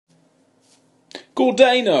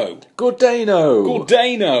Gordano. Gordano.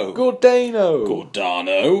 Gordano. Gordano.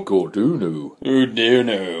 Gordano. Gorduno.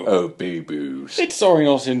 Udino. Oh, boo-boos. It's Sorry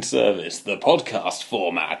Not in Service. The podcast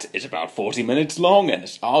format is about 40 minutes long and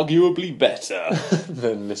it's arguably better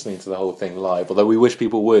than listening to the whole thing live. Although we wish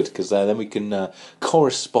people would, because then we can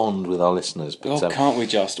correspond with our listeners. But, can't we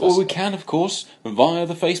just? Or we can, of course, via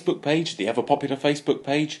the Facebook page, the ever-popular Facebook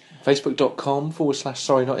page.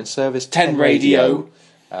 Facebook.com/Sorry Not in Service 10 Radio.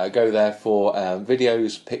 Go there for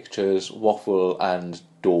videos, pictures, waffle and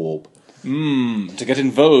daub. To get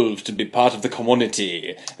involved, to be part of the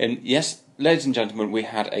community. And yes, ladies and gentlemen, we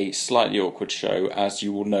had a slightly awkward show, as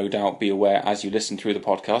you will no doubt be aware as you listen through the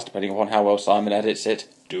podcast, depending upon how well Simon edits it.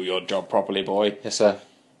 Do your job properly, boy. Yes, sir.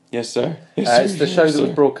 Yes, sir. It's the show that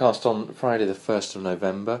was broadcast on Friday the 1st of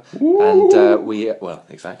November. Ooh. And we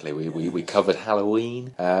covered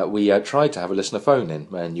Halloween. We tried to have a listener phone in,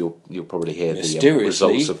 and you'll probably hear the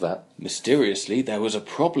results of that. Mysteriously, there was a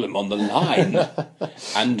problem on the line,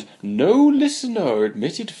 and no listener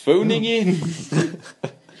admitted phoning in.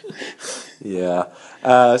 Yeah.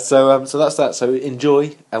 So that's that. So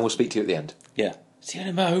enjoy, and we'll speak to you at the end. Yeah. See you in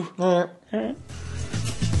a mo. All right.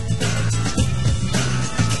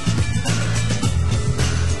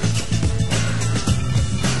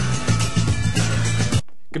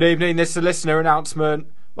 Good evening, this is a listener announcement.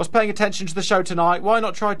 Was paying attention to the show tonight. Why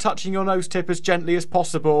not try touching your nose tip as gently as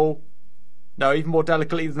possible? No, even more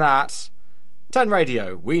delicately than that. 10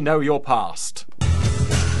 Radio, we know your past.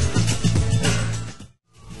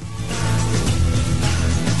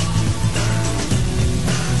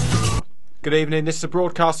 Good evening, this is a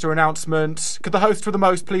broadcaster announcement. Could the host for the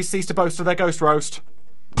most please cease to boast of their ghost roast?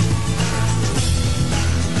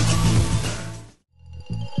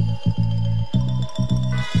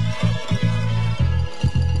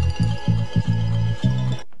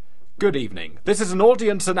 Good evening. This is an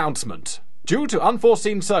audience announcement. Due to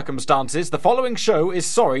unforeseen circumstances, the following show is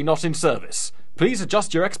sorry not in service. Please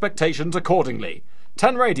adjust your expectations accordingly.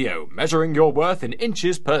 10 Radio, measuring your worth in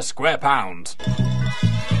inches per square pound.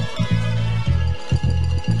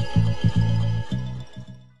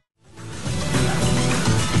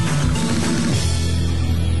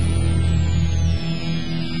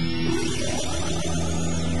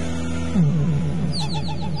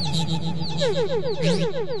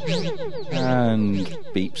 And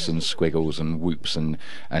beeps and squiggles and whoops and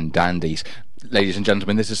dandies. Ladies and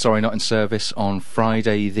gentlemen, this is Sorry Not in Service on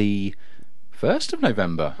Friday the 1st of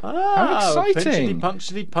November. How exciting!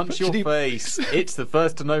 Punch your face. It's the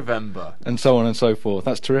 1st of November. And so on and so forth.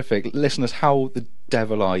 That's terrific. Listeners, how the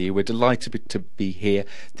devil are you? We're delighted to be here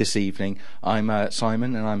this evening. I'm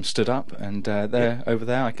Simon and I'm stood up, and over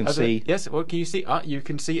there I can see... Yes, what can you see? You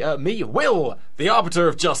can see me, Will, the Arbiter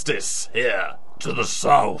of Justice, here to the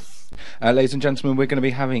south. Ladies and gentlemen, we're going to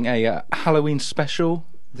be having a Halloween special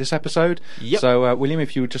this episode. Yep. So, William,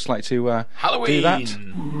 if you would just like to do that.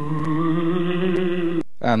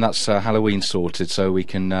 And that's Halloween sorted, so we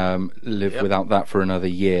can live without that for another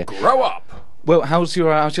year. Grow up! Well, how's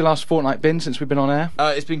your last fortnight been since we've been on air?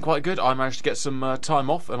 It's been quite good. I managed to get some time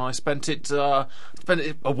off, and I spent it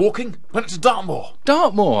walking. Went to Dartmoor.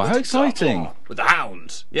 Dartmoor, how exciting! Dartmoor, with the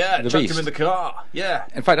hound. Yeah, chucked him in the car. Yeah.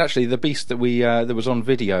 In fact, actually, the beast that that was on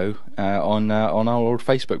video on our old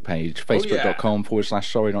Facebook page,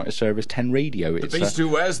 facebook.com/Sorry Not in Service 10 Radio. The beast who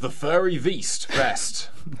wears the furry vest.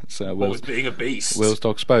 Always being a beast. Will's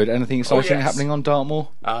dog Spode. Anything exciting happening on Dartmoor?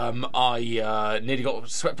 I nearly got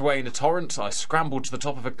swept away in a torrent. I scrambled to the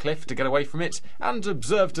top of a cliff to get away from it, and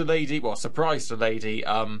surprised a lady,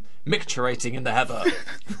 micturating in the heather,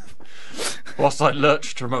 whilst I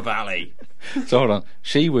lurched from a valley. So hold on,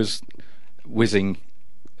 she was whizzing.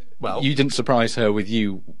 Well, you didn't surprise her with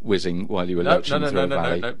you whizzing while you were lurching through a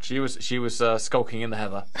valley. No. She was skulking in the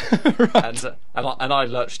heather, right. and I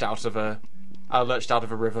lurched out of a. I lurched out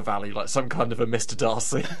of a river valley like some kind of a Mr.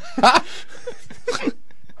 Darcy.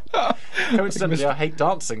 Coincidentally, I hate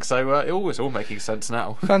dancing, so it was all making sense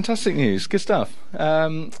now. Fantastic news, good stuff.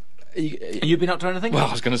 You been up to anything? Well,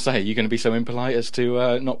 I was going to say, you're going to be so impolite as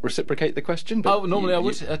to not reciprocate the question. But normally I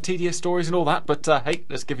would, tedious stories and all that, but hey,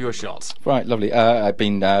 let's give you a shot. Right, lovely. I've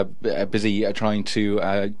been busy trying to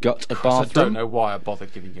gut a bathroom. I don't know why I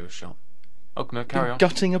bothered giving you a shot. Oh no, carry on.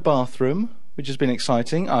 Gutting a bathroom, which has been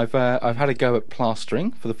exciting. I've had a go at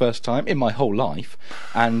plastering for the first time in my whole life,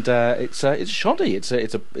 and it's shoddy. It's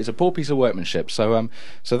a poor piece of workmanship. So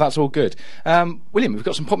that's all good. William, we've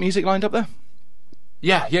got some pop music lined up there.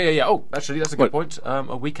 Yeah. Oh, actually, that's a good point.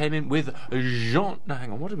 We came in with Jean. No,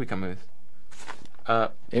 hang on. What did we come with?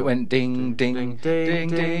 It went ding, ding, ding, ding,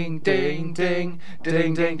 ding, ding, ding,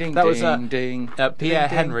 ding, ding. That was ding. Pierre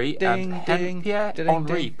Henry and ding, Pierre ding,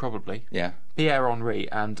 Henry, ding. probably. Yeah. Pierre Henry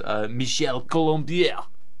and Michel Colombier.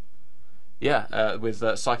 Yeah, with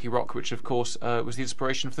Psyche Rock, which of course was the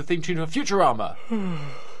inspiration for the theme tune of Futurama.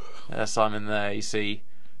 Simon there, you see,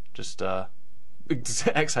 just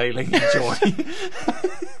exhaling in joy.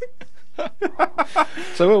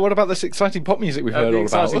 So what about this exciting pop music we've heard the all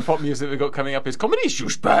exciting about? pop music we've got coming up is Comedy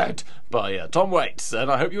Schussbad by Tom Waits,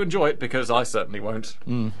 and I hope you enjoy it because I certainly won't.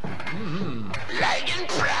 Oh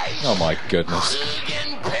my goodness.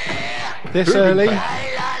 This early?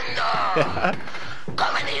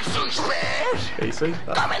 Easy.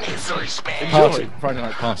 Party, Friday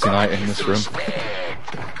night party night in this room.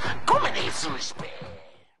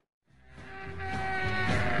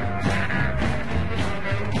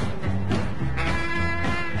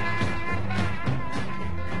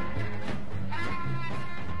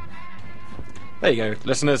 There you go,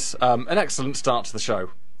 listeners. An excellent start to the show,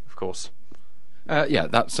 of course. Yeah,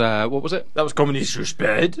 that's, what was it? That was Comedy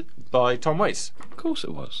Schussbad by Tom Waits. Of course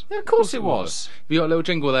it was. Yeah, of course it was. Have you got a little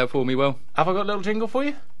jingle there for me, Will? Have I got a little jingle for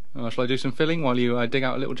you? Shall I do some filling while you dig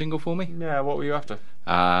out a little jingle for me? Yeah, what were you after?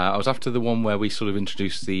 I was after the one where we sort of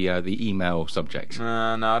introduced the email subject. No,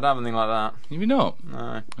 I don't have anything like that. Have you not?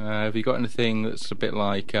 No. Have you got anything that's a bit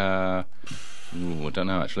like, I don't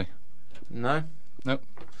know actually. No? Nope.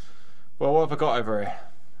 Well, what have I got over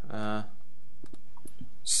here?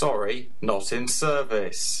 Sorry, not in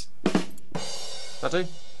service. That do?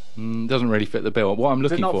 Doesn't really fit the bill. What I'm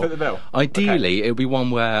looking Does it not for, fit the bill? Ideally, it would be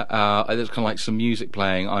one where there's kind of like some music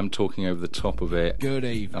playing. I'm talking over the top of it. Good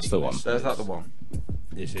evening. That's the one. There's that the one.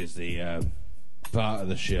 This is the part of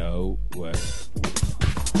the show where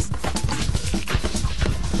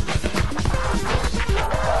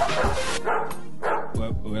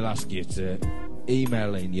we'll ask you to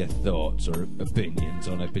email in your thoughts or opinions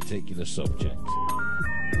on a particular subject.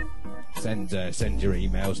 Send your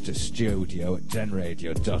emails to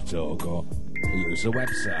studio@10radio.org or use the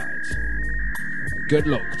website. Good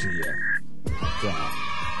luck to you.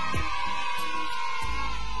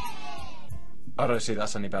 I don't see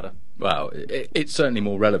that's any better. Well, it's certainly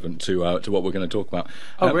more relevant to what we're going to talk about.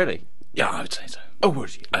 Oh, really? Yeah, I would say so. Oh,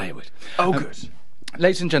 would you? I would. Oh, good.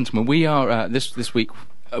 Ladies and gentlemen, we are this week.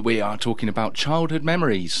 We are talking about childhood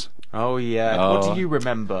memories. Yeah. What do you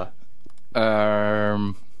remember?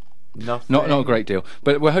 Nothing. Not a great deal,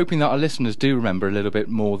 but we're hoping that our listeners do remember a little bit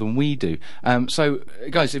more than we do. So,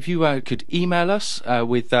 guys, if you could email us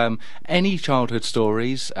with any childhood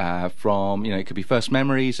stories from, it could be first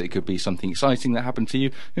memories, it could be something exciting that happened to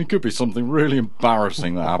you, it could be something really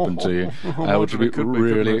embarrassing that happened to you, which would be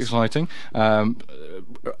really exciting.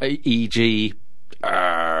 E.g.,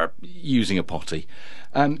 using a potty.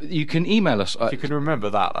 You can email us. If you can remember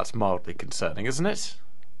that, that's mildly concerning, isn't it?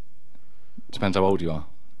 Depends how old you are.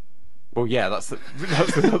 Well, yeah, that's the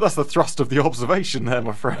thrust of the observation there,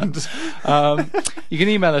 my friend. You can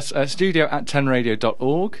email us at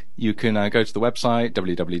studio@10radio.org. You can go to the website,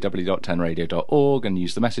 www.10radio.org, and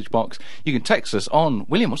use the message box. You can text us on...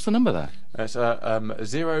 William, what's the number there? It's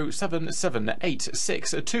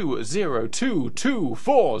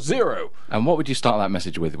 07786202240. And what would you start that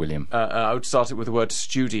message with, William? I would start it with the word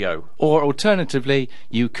studio. Or alternatively,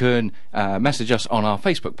 you can message us on our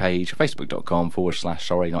Facebook page,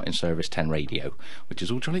 facebook.com/sorry not in service 10 radio, which is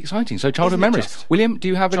all jolly exciting. So childhood memories. Just? William, do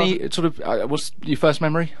you have any sort of what's your first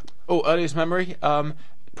memory? Oh, earliest memory?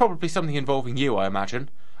 Probably something involving you, I imagine.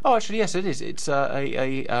 Oh, actually, yes, it is. It's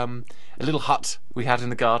a little hut we had in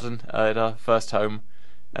the garden at our first home,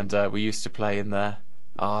 and we used to play in there.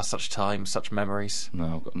 Such times, such memories.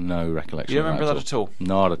 No, I've got no recollection. You don't remember that at all?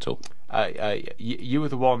 Not at all. You were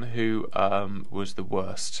the one who was the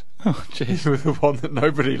worst. Oh, jeez. You were the one that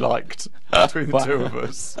nobody liked between the two of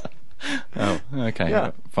us. Oh, okay, Yeah.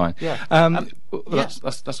 Fine. Yeah.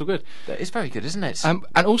 That's all good. It's very good, isn't it? And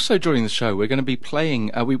also during the show, we're going to be playing.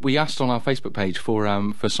 We asked on our Facebook page for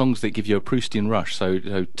songs that give you a Proustian rush,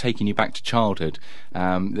 so taking you back to childhood.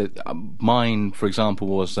 Mine, for example,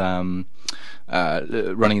 was Running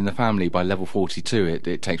in the Family by Level 42.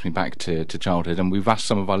 It takes me back to childhood, and we've asked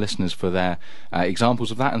some of our listeners for their examples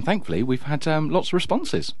of that, and thankfully we've had lots of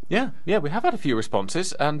responses. Yeah, we have had a few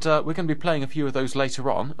responses, and we're going to be playing a few of those later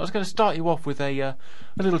on. I was going to start you off with a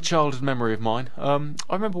little childhood memory of mine. I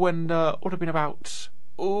remember when it would have been about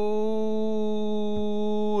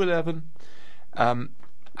 11,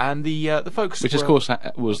 And the folks, which of course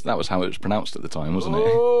was how it was pronounced at the time, wasn't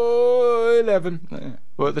it? 11. Yeah.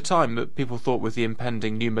 Well, at the time, that people thought with the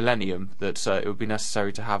impending new millennium that it would be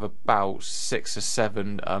necessary to have about 6 or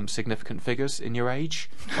 7 significant figures in your age,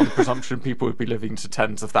 on the presumption people would be living to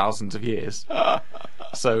tens of thousands of years.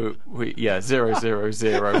 So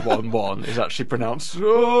 00011 is actually pronounced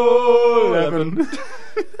 11.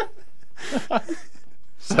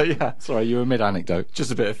 So yeah, sorry, you were mid-anecdote. Just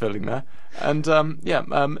a bit of filling there, and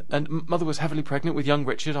and Mother was heavily pregnant with young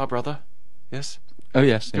Richard, our brother. Yes. Oh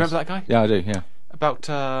yes. Do you remember that guy? Yeah, I do. Yeah. About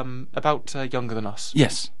younger than us.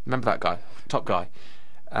 Yes. Remember that guy, top guy,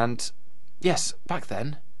 and yes, back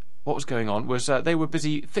then, what was going on was they were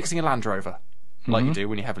busy fixing a Land Rover, like you do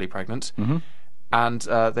when you're heavily pregnant, and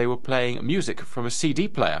they were playing music from a CD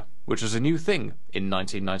player, which was a new thing in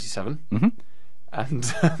 1997,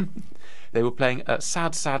 and. They were playing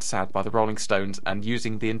Sad, Sad, Sad by the Rolling Stones and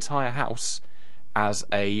using the entire house as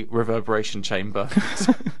a reverberation chamber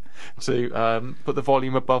to put the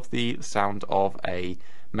volume above the sound of a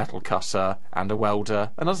metal cutter and a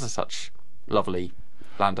welder and other such lovely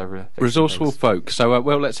Land Rover resourceful things. Folk. So,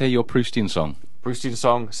 let's hear your Proustian song. Proustian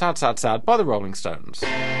song, Sad, Sad, Sad by the Rolling Stones.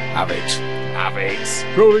 Have it. Have it.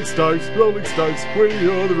 Rolling Stones, we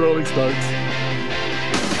are the Rolling Stones.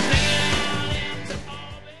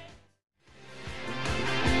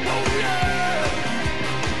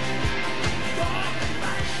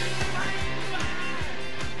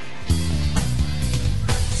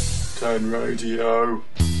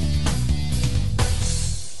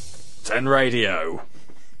 Ten Radio.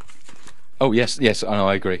 Oh yes, I know,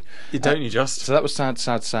 I agree. Don't you just? So that was Sad,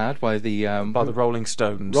 Sad, Sad by the Rolling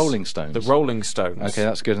Stones. Rolling Stones. The Rolling Stones. Okay,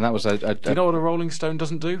 that's good. And that was Do you know what a Rolling Stone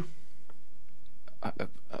doesn't do?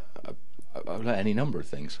 Any number of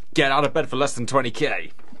things. Get out of bed for less than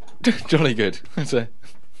 20k. Jolly good. It's a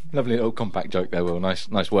lovely little compact joke there, Will. Nice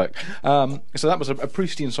work. So that was a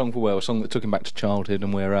Proustian song for Will, a song that took him back to childhood,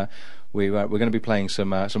 and we're going to be playing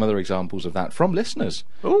some other examples of that from listeners,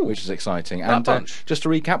 which is exciting. And just to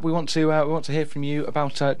recap, we want to hear from you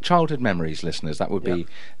about childhood memories, listeners. That would be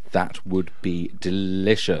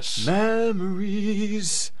delicious.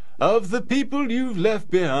 Memories of the people you've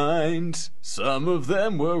left behind. Some of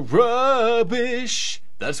them were rubbish.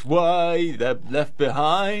 That's why they're left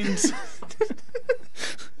behind.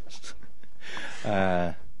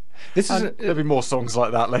 There'll be more songs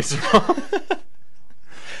like that later on.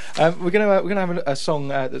 We're gonna have a song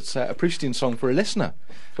that's a Proustian song for a listener,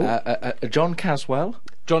 John Caswell.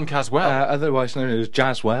 John Caswell, otherwise known as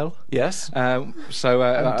Jazzwell. Yes.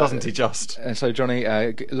 Doesn't he just? So Johnny,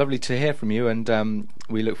 lovely to hear from you, and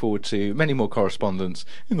we look forward to many more correspondence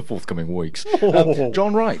in the forthcoming weeks.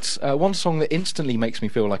 John writes, one song that instantly makes me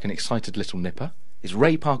feel like an excited little nipper is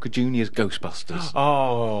Ray Parker Jr.'s Ghostbusters.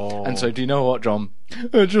 Oh. And so do you know what, John?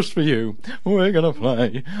 Just for you, we're going to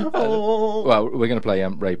play... we're going to play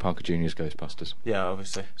Ray Parker Jr.'s Ghostbusters. Yeah,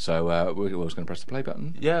 obviously. So we're just going to press the play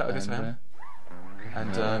button. Yeah, I guess I am.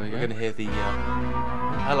 And we're going to hear the...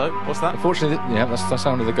 hello, what's that? Unfortunately, that's the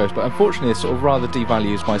sound of the ghost, but unfortunately it sort of rather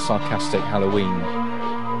devalues my sarcastic Halloween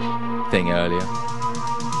thing earlier.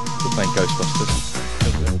 We're playing Ghostbusters.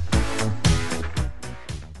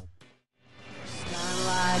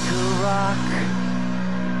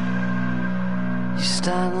 You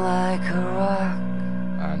stand like a rock.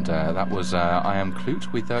 And that was I Am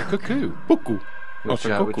Clute with Cuckoo. Which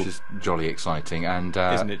is jolly exciting, and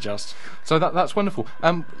isn't it just? So that's wonderful.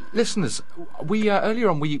 Listeners, we earlier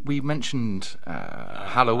on we mentioned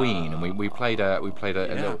Halloween, and we played a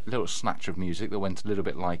little snatch of music that went a little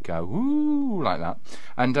bit like woo like that,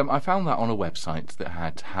 and I found that on a website that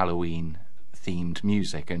had Halloween themed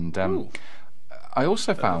music, and I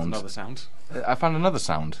also found another sound. I found another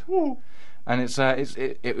sound. Ooh. And it's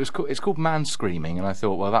called Man Screaming, and I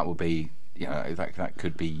thought, well, that would be, that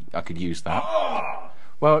could be, I could use that.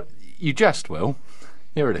 Well, you jest, Will.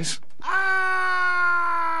 Here it is. Is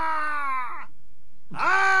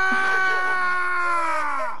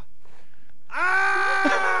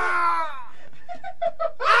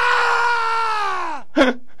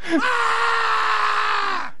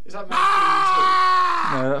that Man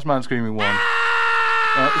Screaming 2? No, that's Man Screaming 1.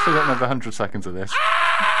 We've still got another 100 seconds of this.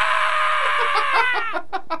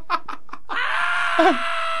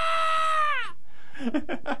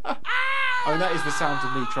 I mean, that is the sound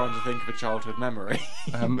of me trying to think of a childhood memory.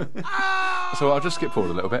 So I'll just skip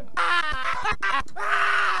forward a little bit.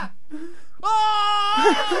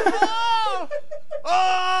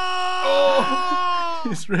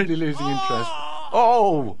 It's really losing interest.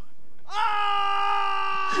 Oh!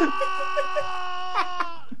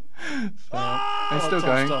 It's still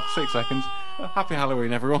going. Stop. 6 seconds. Happy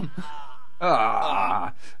Halloween, everyone.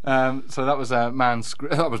 So that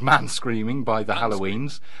was man screaming by the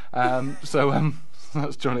Halloweens.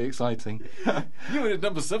 That's jolly exciting. You were at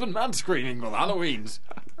number 7, man screaming by the Halloweens.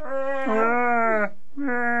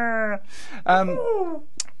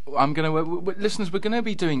 Listeners, we're going to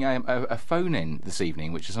be doing a phone-in this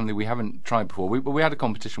evening, which is something we haven't tried before. We had a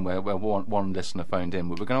competition where one listener phoned in,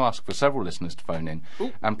 but we're going to ask for several listeners to phone in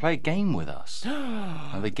and play a game with us.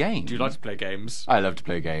 The game. Do you like to play games? I love to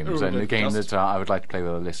play games, and the game that I would like to play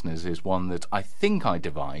with our listeners is one that I think I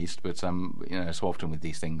devised, but so often with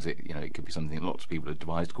these things, it could be something that lots of people have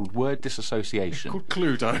devised, called word disassociation. It's called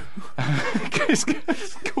Cluedo.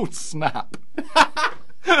 It's called Snap.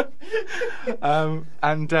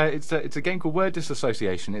 It's a game called Word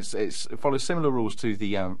Disassociation. It follows similar rules to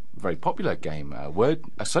the very popular game Word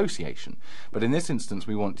Association, but in this instance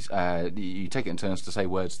we want you take it in turns to say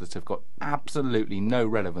words that have got absolutely no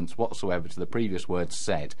relevance whatsoever to the previous words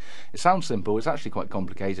said. It sounds simple, it's actually quite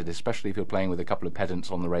complicated, especially if you're playing with a couple of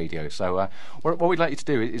pedants on the radio. So what we'd like you to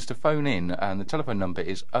do is to phone in, and the telephone number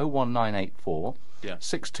is 01984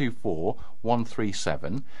 624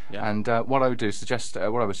 137. And what I would suggest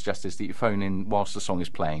is that you phone in whilst the song is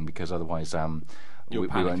playing, because otherwise You'll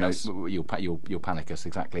panic us. You'll panic us,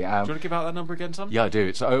 exactly. Do you want to give out that number again, Sam? Yeah, I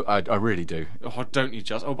do. I really do. Oh, don't you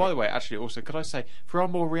just? Oh, by the way, actually, also, could I say, for our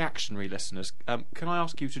more reactionary listeners, can I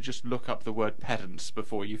ask you to just look up the word pedants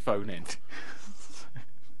before you phone in?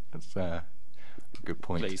 That's good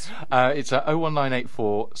point. Please. It's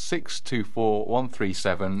 01984 624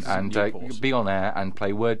 137, and be on air and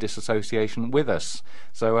play Word Disassociation with us.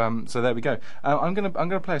 So there we go. I'm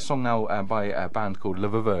gonna play a song now by a band called Le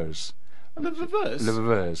Vevers. Le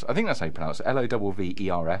Vevers. I think that's how you pronounce it.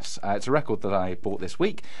 Lovers. It's a record that I bought this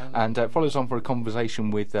week, and it follows on for a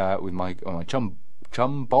conversation with my chum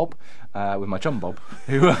Bob,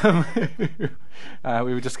 who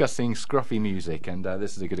we were discussing scruffy music, and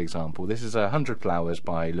this is a good example. This is 100 Flowers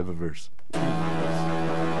by Le Vevers.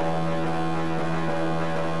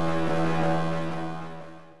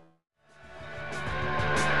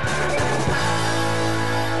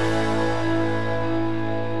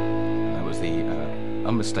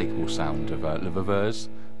 Unmistakable sound of Le Vevers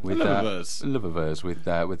with Le Vevers with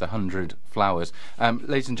 100 Flowers.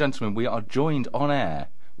 Ladies and gentlemen, we are joined on air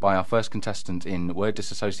by our first contestant in Word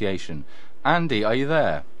Disassociation. Andy, are you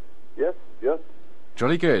there? Yes.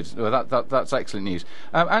 Jolly good. Well, that's excellent news.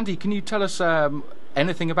 Andy, can you tell us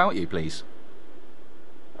anything about you, please?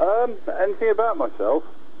 Anything about myself?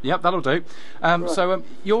 Yep, that'll do. Right. So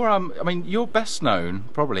you're best known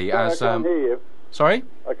probably as. I can't hear you. Sorry?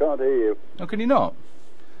 I can't hear you. Oh, can you not?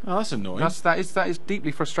 Oh, that's annoying. That is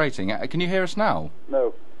deeply frustrating. Can you hear us now?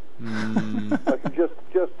 No. I can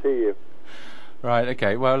just hear you. Right.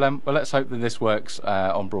 Okay. Well, let's hope that this works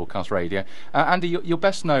on broadcast radio. Andy, you're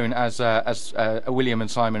best known as William and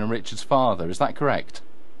Simon and Richard's father. Is that correct?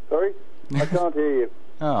 Sorry, I can't hear you.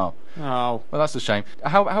 Oh. Well, that's a shame.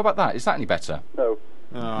 How about that? Is that any better? No.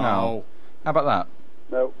 No. How about that?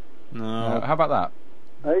 No. No. How about that?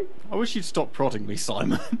 Hey. I wish you'd stop prodding me,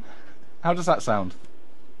 Simon. How does that sound?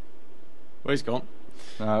 Well, he's gone.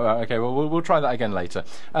 Okay, well, we'll try that again later.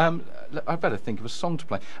 I better think of a song to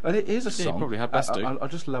play. Here's a song. You probably had best do. I'll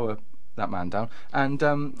just lower that man down. And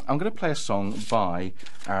I'm going to play a song by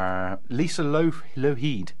Lisa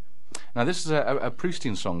Lougheed. Now, this is a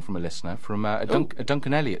Proustian song from a listener, from a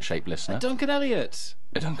Duncan Elliott-shaped listener. Duncan Elliott.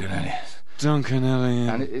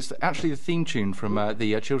 And it's actually the theme tune from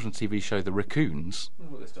the children's TV show The Raccoons.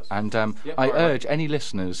 And I urge any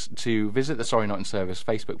listeners to visit the Sorry Not in Service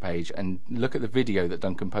Facebook page and look at the video that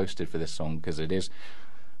Duncan posted for this song, because it is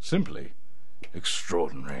simply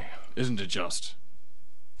extraordinary. Isn't it just?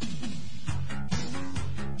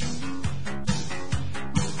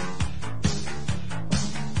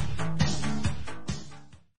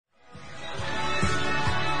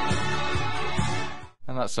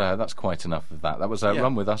 And that's quite enough of that. That was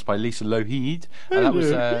Run With Us by Lisa Lougheed. And that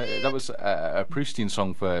was a Proustian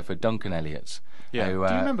song for Duncan Elliott. Yeah. Do you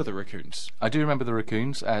remember the Raccoons? I do remember the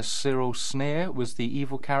Raccoons. Cyril Sneer was the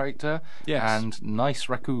evil character. Yes. And Nice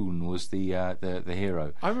Raccoon was the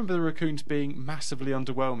hero. I remember the Raccoons being massively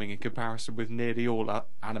underwhelming in comparison with nearly all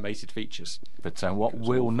animated features. But what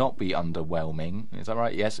will not be underwhelming, is that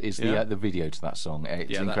right? Yes, is the video to that song.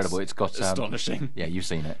 It's incredible. It's got astonishing. Yeah, you've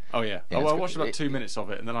seen it. Oh yeah. I watched about 2 minutes of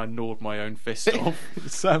it, and then I gnawed my own fist off.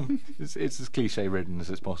 It's as cliche-ridden as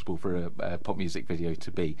it's possible for a pop music video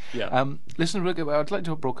to be. Yeah. Listen, I'd like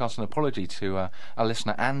to broadcast an apology to our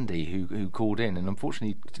listener Andy, who called in and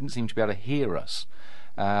unfortunately didn't seem to be able to hear us.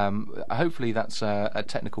 Hopefully that's a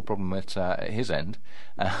technical problem at his end.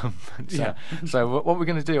 So what we're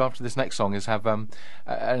going to do after this next song is have an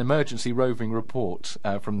emergency roving report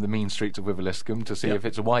from the mean streets of Wiveliscombe to see if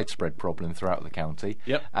it's a widespread problem throughout the county.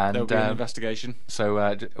 Yep, and there'll be an investigation. So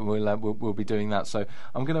we'll be doing that. So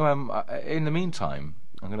I'm going to, in the meantime,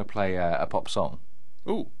 I'm going to play a pop song.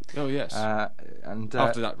 Oh yes. And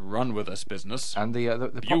after that Run With Us business. And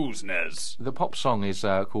the pop song is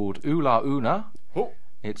called Ula Una. Oh.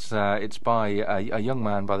 It's by a young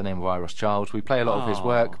man by the name of Iros Childs. We play a lot of his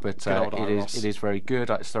work, but it is very good.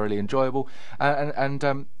 It's thoroughly enjoyable.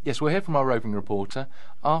 And yes, we'll hear from our roving reporter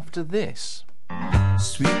after this.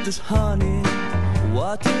 Sweet as honey,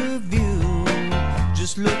 what a view!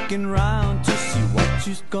 Just looking round to see what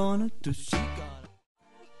she's gonna do.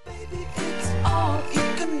 Baby, it's all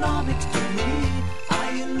economics to me.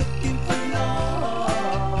 Are you looking for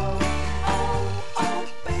love? Oh,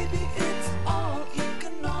 baby, it's all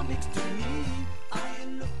economics to me. Are you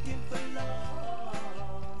looking for love?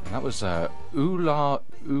 And that was Ula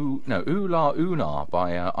Una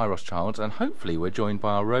by Iros Childs, and hopefully we're joined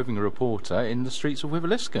by our roving reporter in the streets of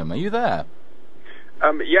Wiveliscombe. Are you there?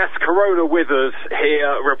 Yes, Corona Withers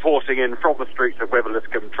here, reporting in from the streets of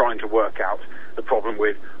Wiveliscombe, trying to work out the problem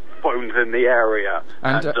with phones in the area.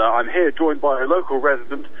 And I'm here joined by a local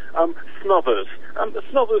resident, Snothers.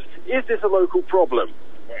 Snothers, is this a local problem?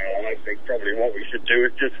 Well, I think probably what we should do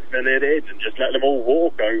is just fill it in and just let them all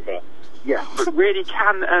walk over. Yes, but really,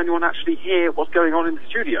 can anyone actually hear what's going on in the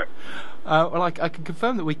studio? Well, I can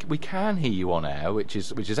confirm that we can hear you on air, which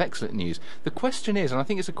is excellent news. The question is, and I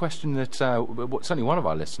think it's a question that certainly one of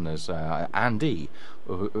our listeners, Andy,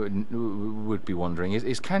 would be wondering,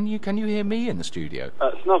 is can you hear me in the studio?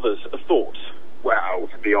 Snothers, thoughts? Well,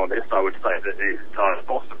 to be honest, I would say that it's entirely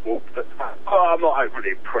possible, but I'm not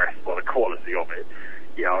overly impressed by the quality of it.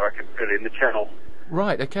 Yeah, I reckon fill in the channel.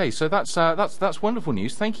 Right. Okay. So that's wonderful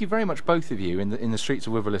news. Thank you very much, both of you, in the streets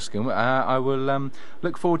of Wiveliscombe. I will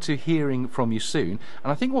look forward to hearing from you soon.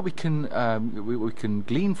 And I think what we can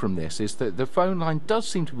glean from this is that the phone line does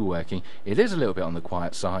seem to be working. It is a little bit on the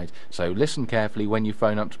quiet side, so listen carefully when you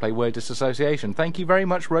phone up to play word disassociation. Thank you very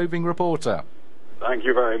much, roving reporter. Thank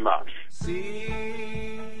you very much.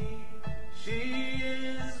 See, she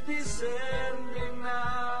is descending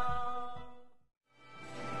now.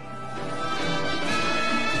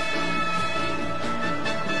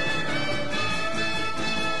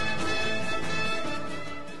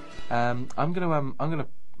 I'm gonna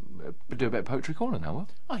do a bit of poetry corner now. Will?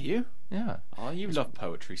 Are you? Yeah. Oh, you love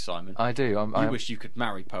poetry, Simon. I do. You wish you could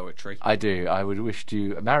marry poetry. I do. I would wish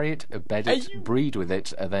to marry it, bed it, breed with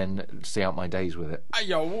it, and then see out my days with it.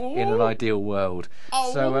 In an ideal world.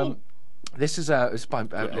 So this is it's by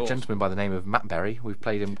a gentleman by the name of Matt Berry. We've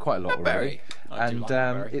played him quite a lot already, and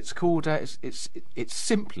it's called it's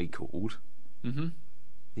simply called. Mm-hmm.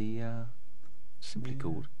 Simply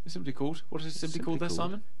called. Simply called. What is it simply called there,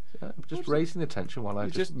 Simon? Just raising the tension while I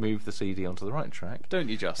just move the CD onto the right track. Don't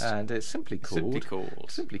you just? And it's simply called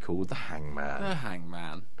The Hangman. The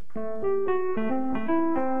Hangman.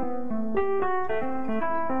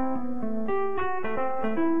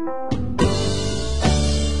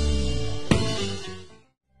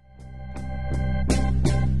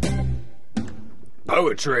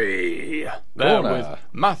 Poetry. There with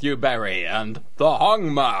Matthew Berry and The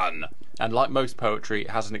Hangman. And like most poetry,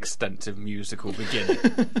 it has an extensive musical beginning.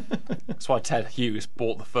 That's why Ted Hughes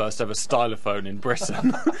bought the first ever stylophone in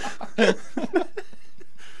Britain.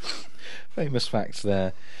 Famous facts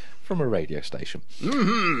there from a radio station.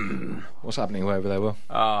 Mm-hmm. What's happening over there, Will?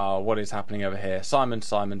 What is happening over here? Simon.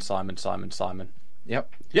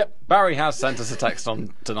 Yep. Barry has sent us a text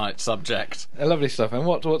on tonight's subject. Lovely stuff. And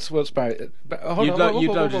what's Barry? You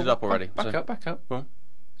loaded it up already. Back up. What?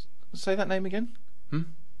 Say that name again.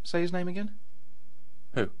 Say his name again.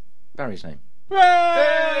 Who? Barry's name.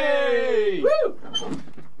 Hey! Woo!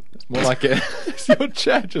 It's more like it. Your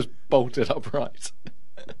chair just bolted upright.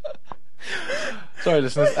 Sorry,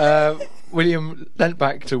 listeners. William leant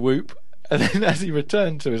back to whoop, and then as he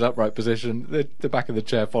returned to his upright position, the back of the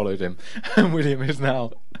chair followed him, and William is now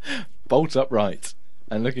bolt upright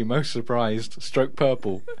and looking most surprised, stroke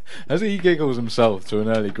purple, as he giggles himself to an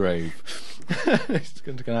early grave. He's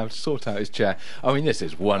going to have to sort out his chair. I mean, this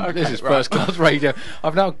is first class radio.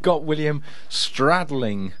 I've now got William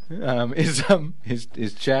straddling his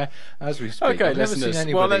chair as we speak. Okay, I've never listeners. seen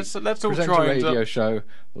anybody let's all present try a radio show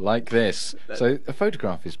like this. So a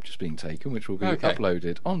photograph is just being taken, which will be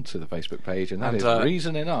uploaded onto the Facebook page, and that is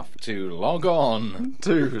reason enough to log on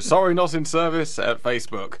to Sorry Not in Service at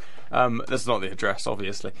Facebook. That's not the address,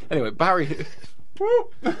 obviously. Anyway, Barry.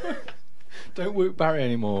 Don't whoop Barry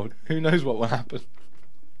anymore. Who knows what will happen?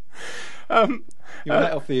 You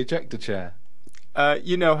let off the ejector chair.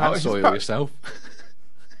 You know how... And soil yourself.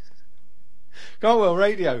 Carwell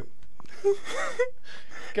Radio.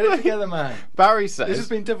 Get it together, man. Barry says... This has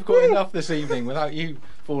been difficult enough this evening without you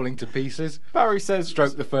falling to pieces. Barry says...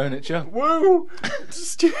 Stroke the furniture. Woo!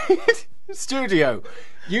 Studio.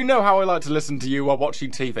 You know how I like to listen to you while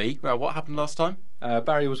watching TV. What happened last time?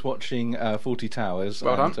 Barry was watching Fawlty Towers.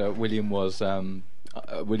 Well and, done. William was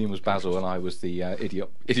Basil, and I was the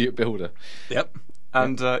idiot builder. Yep.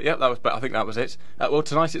 And that was. I think that was it. Well,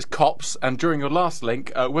 tonight it's Cops, and during your last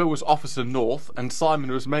link, Will was Officer North, and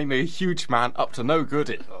Simon was mainly a huge man up to no good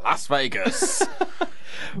in Las Vegas.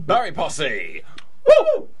 Barry Posse.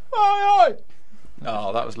 Woo! Aye aye.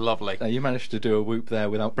 Oh, that was lovely. You managed to do a whoop there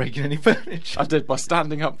without breaking any furniture. I did by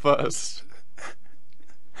standing up first.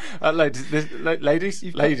 Ladies.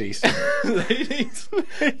 Ladies.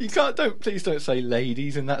 You can't. Please don't say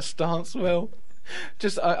ladies in that stance, Will.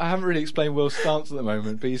 I haven't really explained Will's stance at the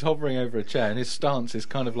moment, but he's hovering over a chair, and his stance is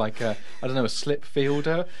kind of like a slip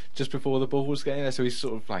fielder just before the ball's getting there. So he's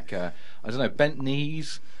sort of like bent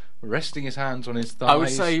knees, resting his hands on his thighs. I would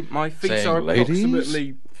say my feet are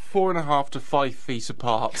approximately 4.5 to 5 feet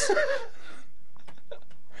apart.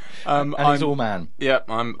 And he's all man. Yeah,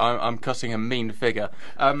 I'm cutting a mean figure.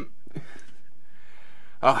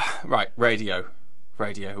 Right, radio.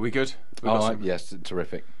 Are we good? Yes,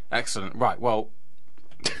 terrific. Excellent. Right, well,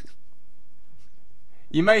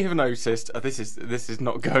 you may have noticed this is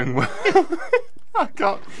not going well. I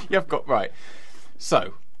can't. You've got right.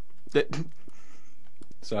 So.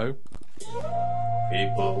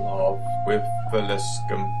 People of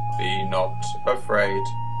Wiveliscombe, be not afraid.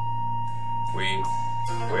 We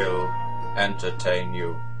will entertain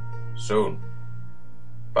you soon.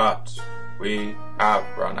 But we have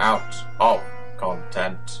run out of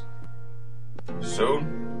content.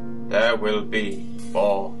 Soon there will be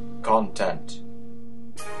more content.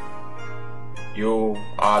 You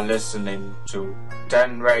are listening to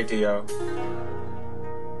 10 Radio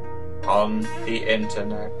on the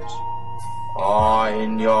internet or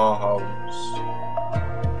in your homes,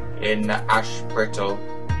 in Ashbrittle,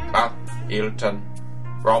 Bath, Hilton,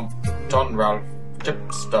 Brompton, Ralph,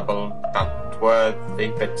 Chipstubble,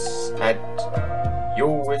 Datworthy, Bitshead,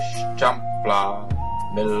 Ewish, Champfleur,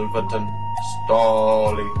 Milverton,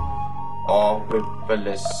 Stawley, or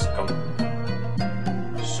Wiveliscombe.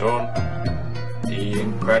 Soon the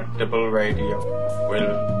incredible radio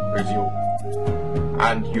will resume,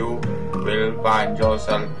 and you will find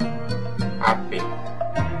yourself happy.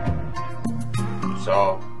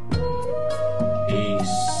 So, peace.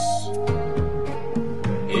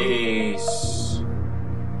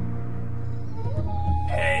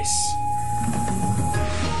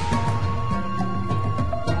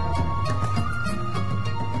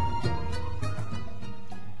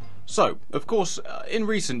 So, of course, in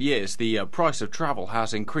recent years, the price of travel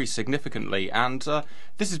has increased significantly, and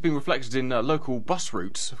this has been reflected in local bus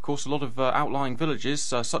routes. Of course, a lot of outlying villages,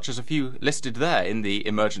 such as a few listed there in the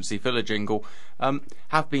emergency filler jingle,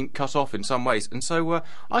 have been cut off in some ways. And so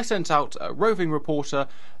I sent out roving reporter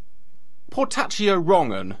Portaccio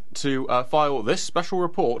Rongan to file this special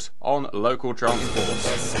report on local transport.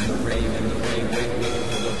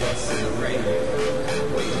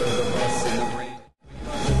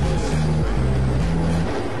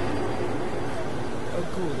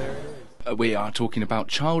 We are talking about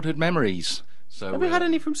childhood memories. So have we had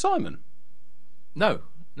any from Simon? No,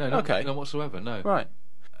 okay, none whatsoever. No. Right.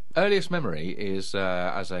 Earliest memory is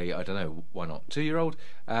as a, I don't know why not, 2-year-old,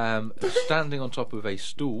 standing on top of a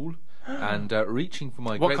stool and reaching for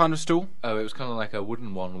my. What kind of stool? Oh, it was kind of like a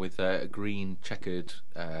wooden one with a green checkered,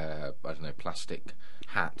 plastic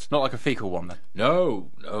hat. Not like a fecal one, then.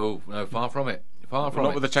 No, far from it.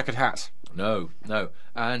 Not with a checkered hat. No.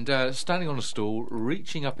 And standing on a stool,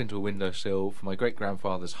 reaching up into a windowsill for my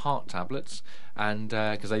great-grandfather's heart tablets, and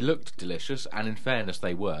because they looked delicious, and in fairness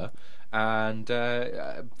they were, and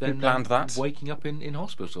then planned that? Waking up in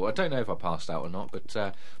hospital. I don't know if I passed out or not, but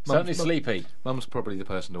certainly sleepy. Mum's probably the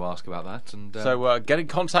person to ask about that. And so get in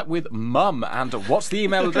contact with Mum, and what's the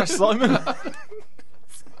email address, Simon?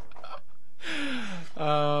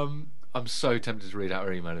 I'm so tempted to read out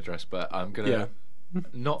her email address, but I'm gonna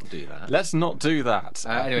not do that. Let's not do that.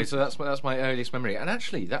 Anyway, so that's my earliest memory, and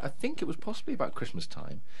actually, I think it was possibly about Christmas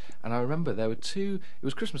time. And I remember there were two. It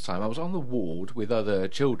was Christmas time. I was on the ward with other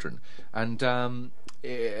children, and to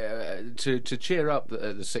cheer up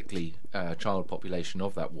the sickly child population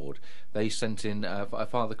of that ward, they sent in a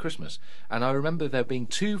Father Christmas. And I remember there being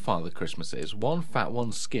two Father Christmases, one fat,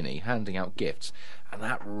 one skinny, handing out gifts, and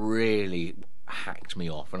that really hacked me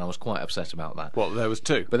off, and I was quite upset about that. Well, there was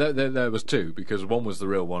two. But there was two, because one was the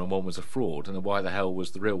real one and one was a fraud, and why the hell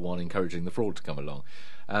was the real one encouraging the fraud to come along?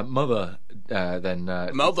 Mother then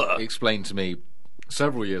explained to me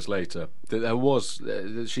several years later that there was,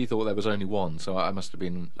 that she thought there was only one, so I must have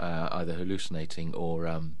been either hallucinating or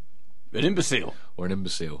an imbecile.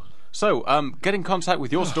 So, get in contact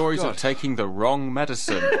with your stories of taking the wrong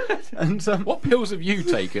medicine. And what pills have you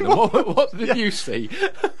taken? And what did you see?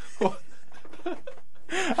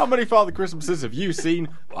 How many Father Christmases have you seen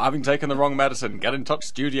having taken the wrong medicine? Get in touch,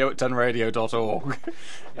 studio@10radio.org.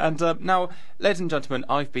 And now, ladies and gentlemen,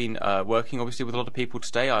 I've been working obviously with a lot of people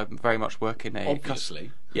today. I very much work in a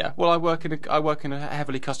obviously. I work in a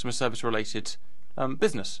heavily customer service related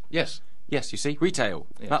business. Yes, you see, retail,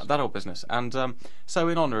 yes. That old business. And so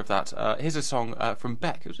in honour of that, here's a song from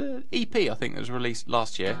Beck. It was an EP, I think, that was released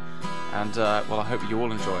last year. And, well, I hope you all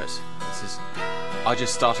enjoy it. This is I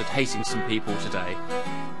Just Started Hating Some People Today.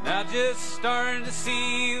 I just started to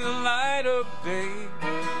see the light of day.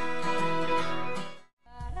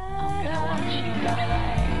 I want you to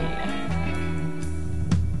die.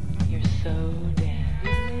 You're so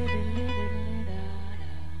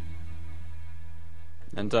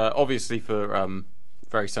And obviously for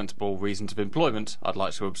very sensible reasons of employment, I'd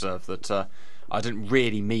like to observe that I didn't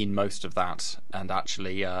really mean most of that, and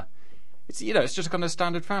actually it's just a kind of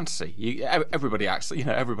standard fantasy. Everybody acts,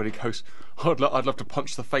 everybody goes, I'd love to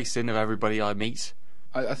punch the face in of everybody I meet.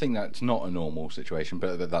 I think that's not a normal situation,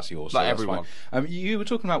 but that's yours. Like so everyone. You were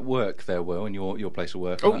talking about work there, Will, and your place of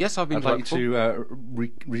work. Oh, yes, I've been I'd like you to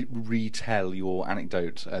retell your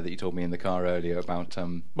anecdote that you told me in the car earlier about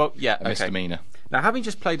a misdemeanour. Now, having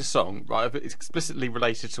just played a song, right, explicitly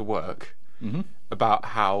related to work, about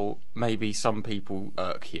how maybe some people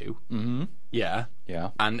irk you. Mm-hmm. Yeah.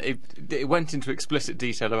 And it went into explicit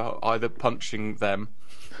detail about either punching them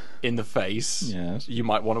in the face. Yes. You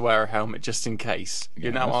might want to wear a helmet just in case.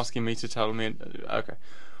 You're now asking me to tell me. Okay.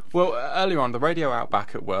 Well, earlier on, the radio out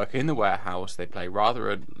back at work in the warehouse, they play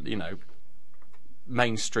rather a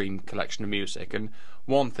mainstream collection of music, and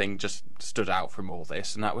one thing just stood out from all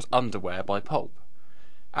this, and that was Underwear by Pulp.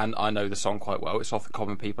 And I know the song quite well. It's off the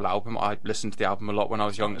Common People album. I listened to the album a lot when I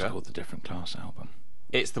was younger. It's called the Different Class album.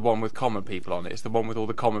 It's the one with common people on it. It's the one with all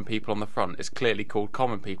the common people on the front. It's clearly called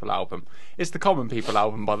Common People album. It's the Common People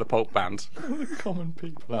album by the Pulp Band. The Common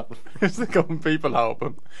People album. It's the Common People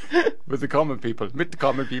album with the common people. With the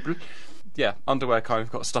common people. Yeah, Underwear kind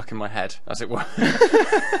of got stuck in my head, as it were.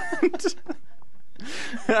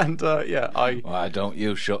 And Why don't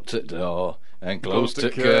you shut the door and close the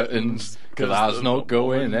curtains? 'Cause I's not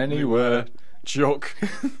going anywhere. Chuck.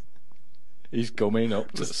 He's coming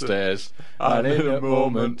up the stairs, and in a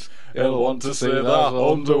moment he'll want to see that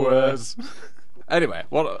underwears. Anyway,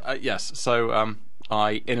 so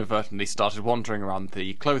I inadvertently started wandering around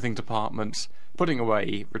the clothing department, putting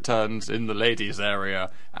away returns in the ladies'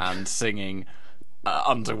 area, and singing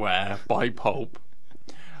Underwear by Pulp.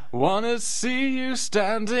 Wanna see you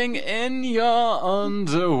standing in your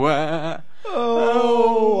underwear.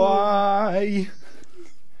 Oh, why?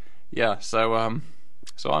 Yeah, so I'm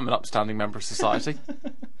an upstanding member of society.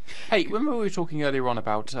 Hey, remember we were talking earlier on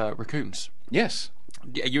about raccoons? Yes.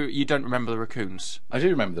 You don't remember the raccoons? I do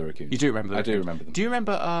remember the raccoons. You do remember the raccoons? I do remember them. Do you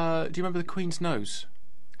remember the Queen's nose?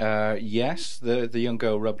 Yes, the young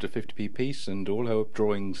girl rubbed a 50p piece and all her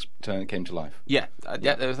drawings came to life. Yeah,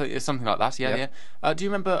 there's something like that. Yeah. Do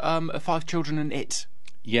you remember 5 Children and It?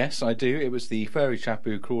 Yes, I do. It was the furry chap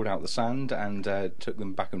who crawled out the sand and took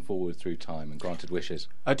them back and forward through time and granted wishes.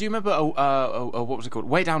 Do you remember what was it called?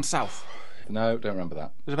 Way Down South? No, don't remember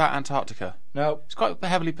that. It was about Antarctica. No. It's quite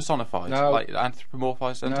heavily personified. No. Like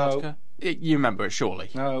anthropomorphised Antarctica. No. You remember it,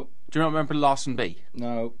 surely? No. Do you remember Larson B?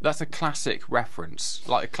 No. That's a classic reference,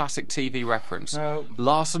 like a classic TV reference. No.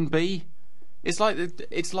 Larson B? It's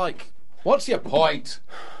like. What's your point?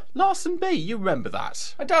 Larson B, you remember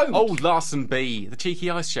that? I don't. Old Larson B, the cheeky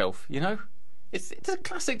ice shelf. You know, it's a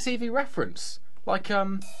classic TV reference, like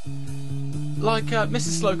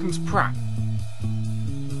Mrs. Slocum's pram.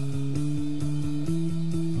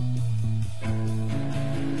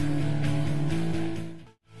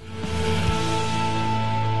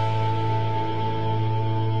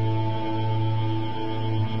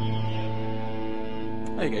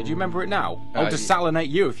 There you go. Do you remember it now? I'll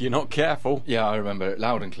desalinate you if you're not careful. Yeah, I remember it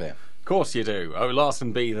loud and clear. Of course you do. Oh,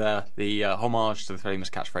 Larson B there, the homage to the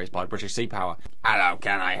famous catchphrase by British Sea Power. Hello,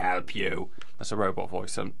 can I help you? That's a robot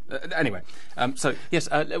voice. Anyway, so yes,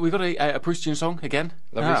 we've got a Proustian song again.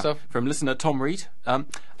 Lovely stuff. From listener Tom Reed.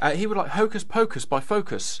 He would like Hocus Pocus by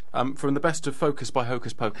Focus, from the best of Focus by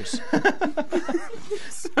Hocus Pocus.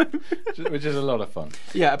 Which is a lot of fun.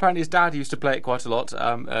 Yeah, apparently his dad used to play it quite a lot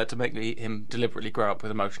to make him deliberately grow up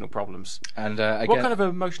with emotional problems. And again, what kind of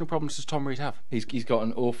emotional problems does Tom Reed have? He's got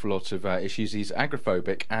an awful lot of issues. He's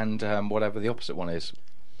agoraphobic and whatever the opposite one is.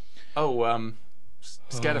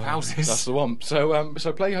 Scared of houses. That's the one.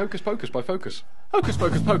 So play Hocus Pocus by Focus. Hocus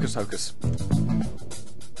Pocus Pocus Hocus.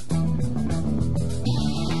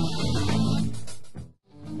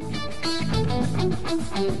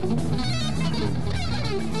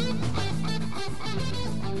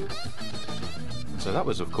 So that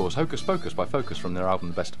was, of course, Hocus Pocus by Focus from their album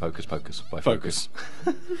The Best of Hocus Pocus by Focus.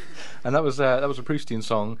 And that was a Proustian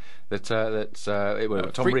song that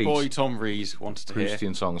Tom Freak Reed. boy Tom Reed wanted to hear.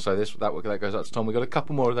 Proustian song. So that goes out to Tom. We've got a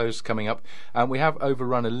couple more of those coming up. We have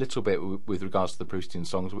overrun a little bit with regards to the Proustian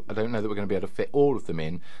songs. I don't know that we're going to be able to fit all of them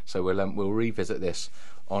in, so we'll revisit this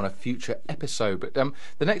on a future episode. But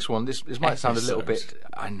the next one, this might sound a little bit...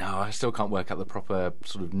 I know, I still can't work out the proper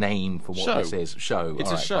sort of name for what this is. Show.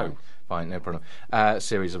 It's a show. Fine, no problem.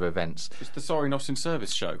 Series of events. It's the Sorry Not in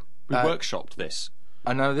Service show. We workshopped this.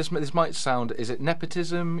 I know this might sound... Is it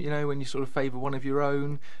nepotism, when you sort of favour one of your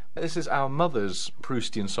own? This is our mother's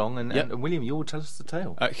Proustian song, and William, you will tell us the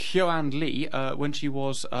tale. Hyo-An Lee, when she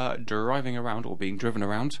was driving around, or being driven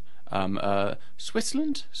around,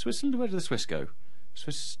 Switzerland? Where did the Swiss go?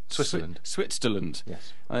 Switzerland. Switzerland.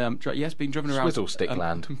 Yes. Yes, being driven around...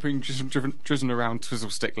 Swizzlestickland. Being driven around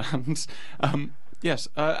Swizzlestickland. Yes,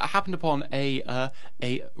 happened upon a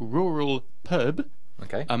rural pub.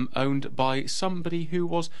 Okay. Owned by somebody who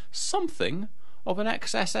was something of an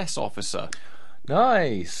ex-SS officer.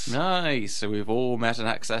 Nice. So we've all met an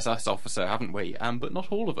ex-SS officer, haven't we? But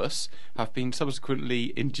not all of us have been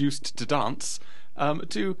subsequently induced to dance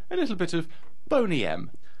to a little bit of Boney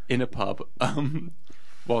M in a pub,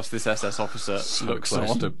 whilst this SS officer looks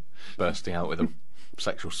close on. to bursting out with a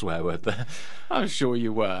sexual swear word there. I'm sure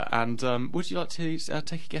you were. And would you like to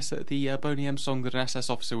take a guess at the Boney M song that an SS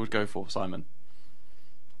officer would go for, Simon?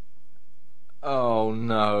 Oh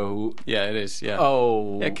no! Yeah, it is. Yeah.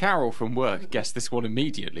 Oh. Yeah, Carol from work guessed this one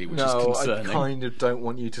immediately, which is concerning. I kind of don't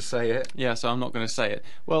want you to say it. Yeah, so I'm not going to say it.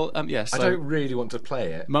 Well, yes. I don't really want to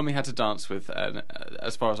play it. Mummy had to dance with,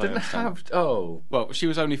 as far as I understand. Well, she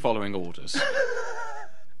was only following orders.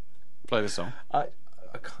 Play the song. I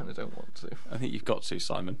kind of don't want to. I think you've got to,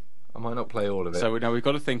 Simon. I might not play all of it. So now we've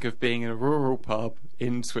got to think of being in a rural pub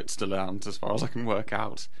in Switzerland, as far as I can work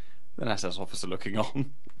out. An SS officer looking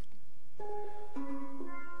on.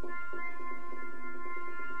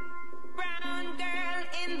 Brown girl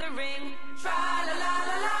in the ring, tra la la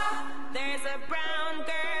la la. There's a brown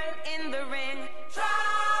girl in the ring, tra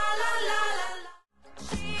la la la la.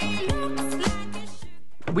 She looks like a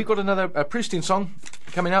shoe. We've got another Proustian song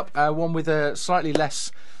coming up, one with a slightly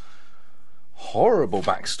less horrible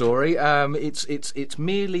backstory. It's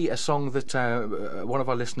merely a song that one of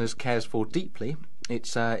our listeners cares for deeply.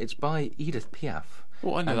 It's by Edith Piaf.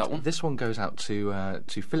 Oh, I know that one. This one goes out to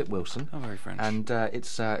Philip Wilson. Oh, very French. And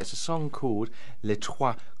it's a song called Les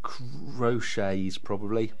Trois Crochets,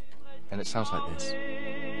 probably, and it sounds like this.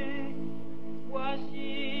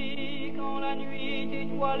 Voici quand la nuit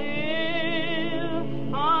étoilée,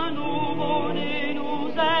 un nouveau-né nous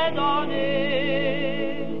est donné.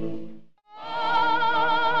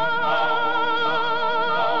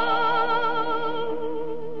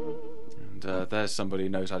 And there's somebody who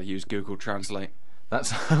knows how to use Google Translate.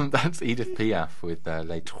 That's Edith Piaf with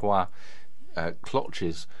Les Trois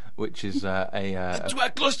Cloches, which is a Trois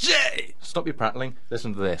Clochets! Stop your prattling.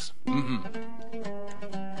 Listen to this.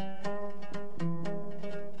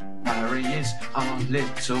 Harry is our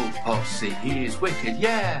little posse. He is wicked,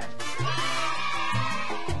 yeah.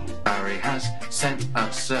 Barry has sent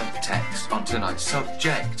us a text on tonight's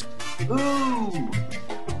subject. Ooh.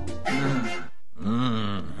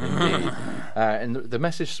 Indeed. And the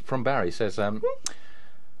message from Barry says,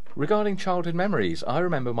 regarding childhood memories, I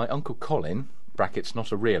remember my Uncle Colin, brackets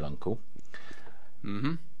not a real uncle,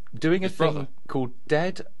 doing a thing called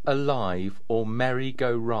Dead, Alive, or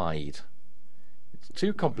Merry-Go-Ride. It's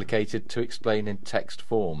too complicated to explain in text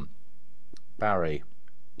form. Barry.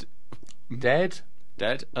 Dead,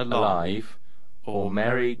 Alive, or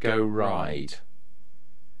Merry-Go-Ride.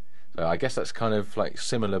 So I guess that's kind of like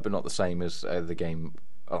similar, but not the same as the game.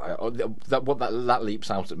 That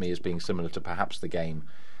leaps out at me as being similar to perhaps the game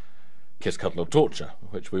Kiss, Cuddle, or Torture,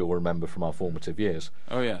 which we all remember from our formative years.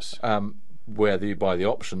 Oh yes. Where the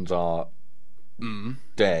options are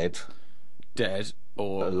dead, dead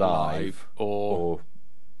or alive or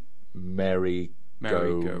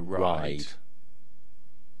merry-go-ride.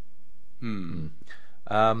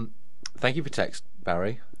 Thank you for text,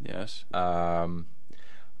 Barry. Yes.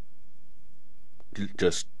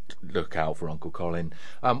 Just look out for Uncle Colin.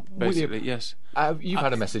 Basically, yes. You've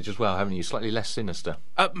had a message as well, haven't you? Slightly less sinister.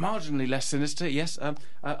 Marginally less sinister, yes.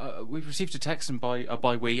 We've received a text, and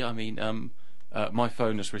by we, I mean my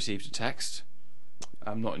phone has received a text.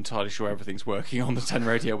 I'm not entirely sure everything's working on the 10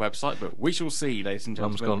 Radio website, but we shall see, ladies and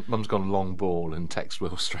gentlemen. Mum's gone long ball and text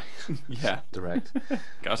Will straight. Yeah. Direct.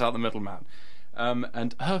 Cut out the middleman.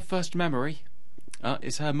 And her first memory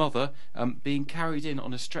is her mother being carried in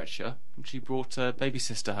on a stretcher when she brought her baby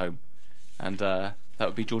sister home. And that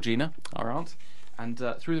would be Georgina, our aunt. And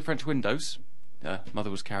through the French windows, mother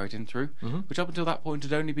was carried in through, which up until that point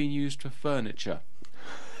had only been used for furniture.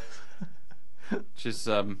 Which is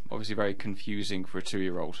obviously very confusing for a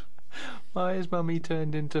 2-year-old. Why is Mummy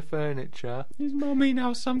turned into furniture? Is Mummy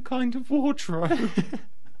now some kind of wardrobe?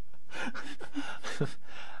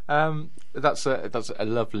 That's a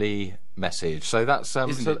lovely message. So that's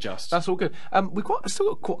isn't it just? That's all good. We've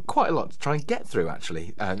still got quite a lot to try and get through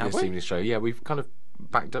actually. This evening's show. Yeah, we've kind of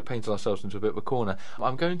painted ourselves into a bit of a corner.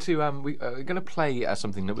 I'm going to we're going to play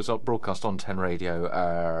something that was broadcast on 10 Radio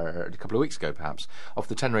a couple of weeks ago, perhaps, off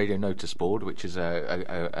the 10 Radio notice board, which is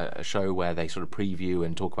a show where they sort of preview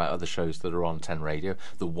and talk about other shows that are on 10 Radio,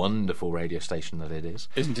 the wonderful radio station that it is.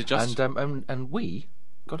 Isn't it just? And we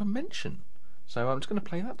got a mention. So I'm just going to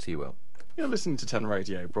play that to you, Will. You're listening to 10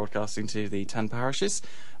 Radio, broadcasting to the 10 parishes.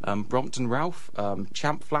 Brompton Ralph,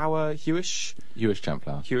 Champflower, Hewish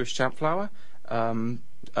Champflower,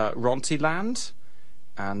 Rontyland,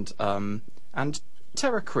 and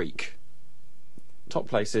Terra Creek. Top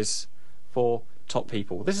places for top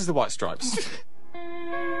people. This is the White Stripes.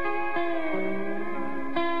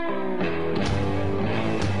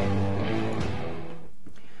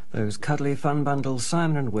 Those cuddly fun bundles,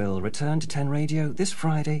 Simon and Will, return to 10 Radio this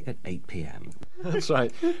Friday at 8 p.m. That's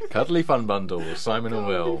right. Cuddly fun bundles, Simon and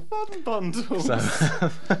Will. Fun bundles.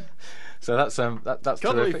 So that's cuddly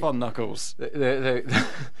terrific. Fun knuckles. I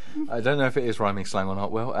don't know if it is rhyming slang or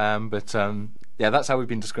not, Will. But yeah, that's how we've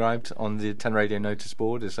been described on the 10 Radio notice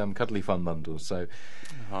board as cuddly fun bundles. So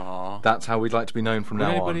that's how we'd like to be known from now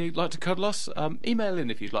on. Would anybody like to cuddle us? Email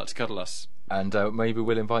in if you'd like to cuddle us. And maybe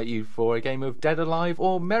we'll invite you for a game of Dead Alive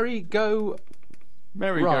or Merry-Go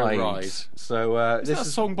Ride. So is that a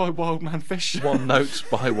song by Wildman Fish? One Note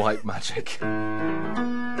by White Magic.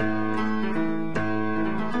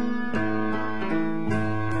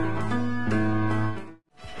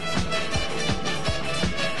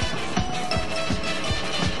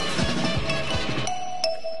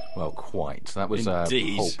 Well, quite. That was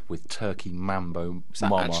Pulp with Turkey Mambo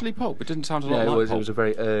Mama. Actually Pulp? It didn't sound a lot like Pulp. Pulp. It was a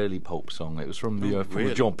very early Pulp song. It was from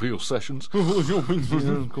the John Peel sessions.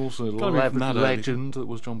 Of course, a legend that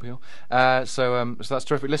was John Peel. So that's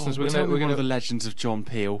terrific. Listeners, we're going to... one of the legends of John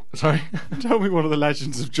Peel. Sorry? Tell me one of the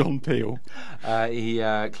legends of John Peel. He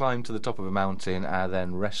climbed to the top of a mountain and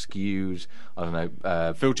then rescued, I don't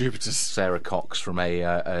know... Phil Jupiter's Sarah Cox from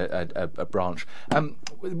a branch.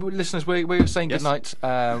 Listeners, we're saying goodnight.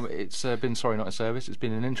 It's been Sorry Not a Service. It's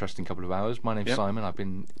been an interesting couple of hours. My name's Simon. I've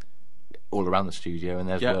been all around the studio, and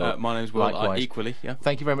there's Will. My name's Will. Equally, yeah.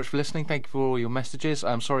 Thank you very much for listening. Thank you for all your messages.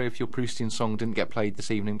 I'm sorry if your Proustian song didn't get played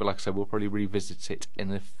this evening, but like I said, we'll probably revisit it in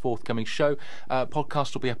the forthcoming show.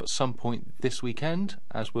 Podcast will be up at some point this weekend,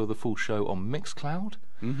 as will the full show on Mixcloud.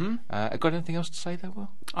 Got anything else to say there,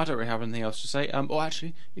 Will? I don't really have anything else to say. Or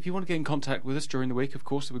actually, if you want to get in contact with us during the week, of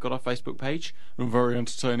course, we've got our Facebook page, and very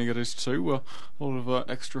entertaining it is too. A lot of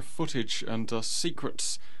extra footage and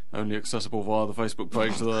secrets only accessible via the Facebook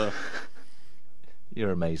page there.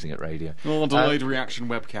 You're amazing at radio. Well, a delayed reaction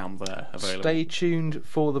webcam there available. Stay tuned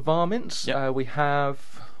for the varmints. We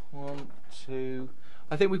have 1, 2...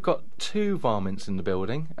 I think we've got 2 varmints in the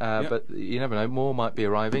building, but you never know, more might be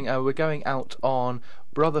arriving. We're going out on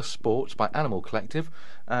Brother Sports by Animal Collective,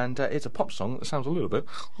 and it's a pop song that sounds a little bit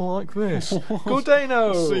like this. Good day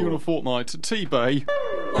now. See you in a fortnight at T-Bay.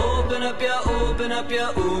 Open up your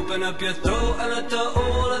throat and let the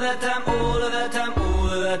all of that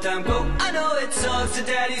time go. I know it sucks to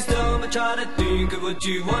daddy's dumb, but try to think of what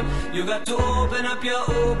you want. You got to open up your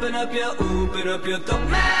throat. Open up your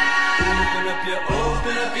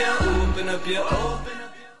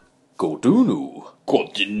Godunu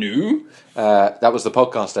Continue. That was the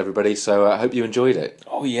podcast, everybody, so I hope you enjoyed it.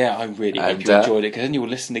 Oh yeah, I really hope you enjoyed it, because then you'll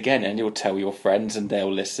listen again and you'll tell your friends and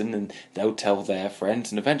they'll listen and they'll tell their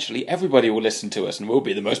friends and eventually everybody will listen to us and we'll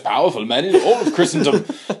be the most powerful men in all of Christendom.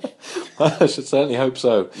 I should certainly hope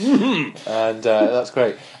so. Mm-hmm. And that's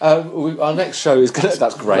great. Our next show is going to...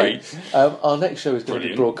 That's great. Our next show is going to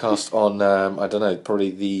be broadcast on, I don't know,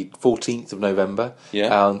 probably the 14th of November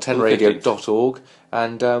on 10radio.org.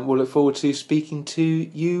 And we'll look forward to speaking to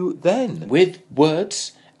you then. With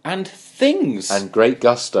words and things. And great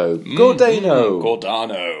gusto. Gordano.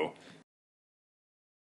 Gordano.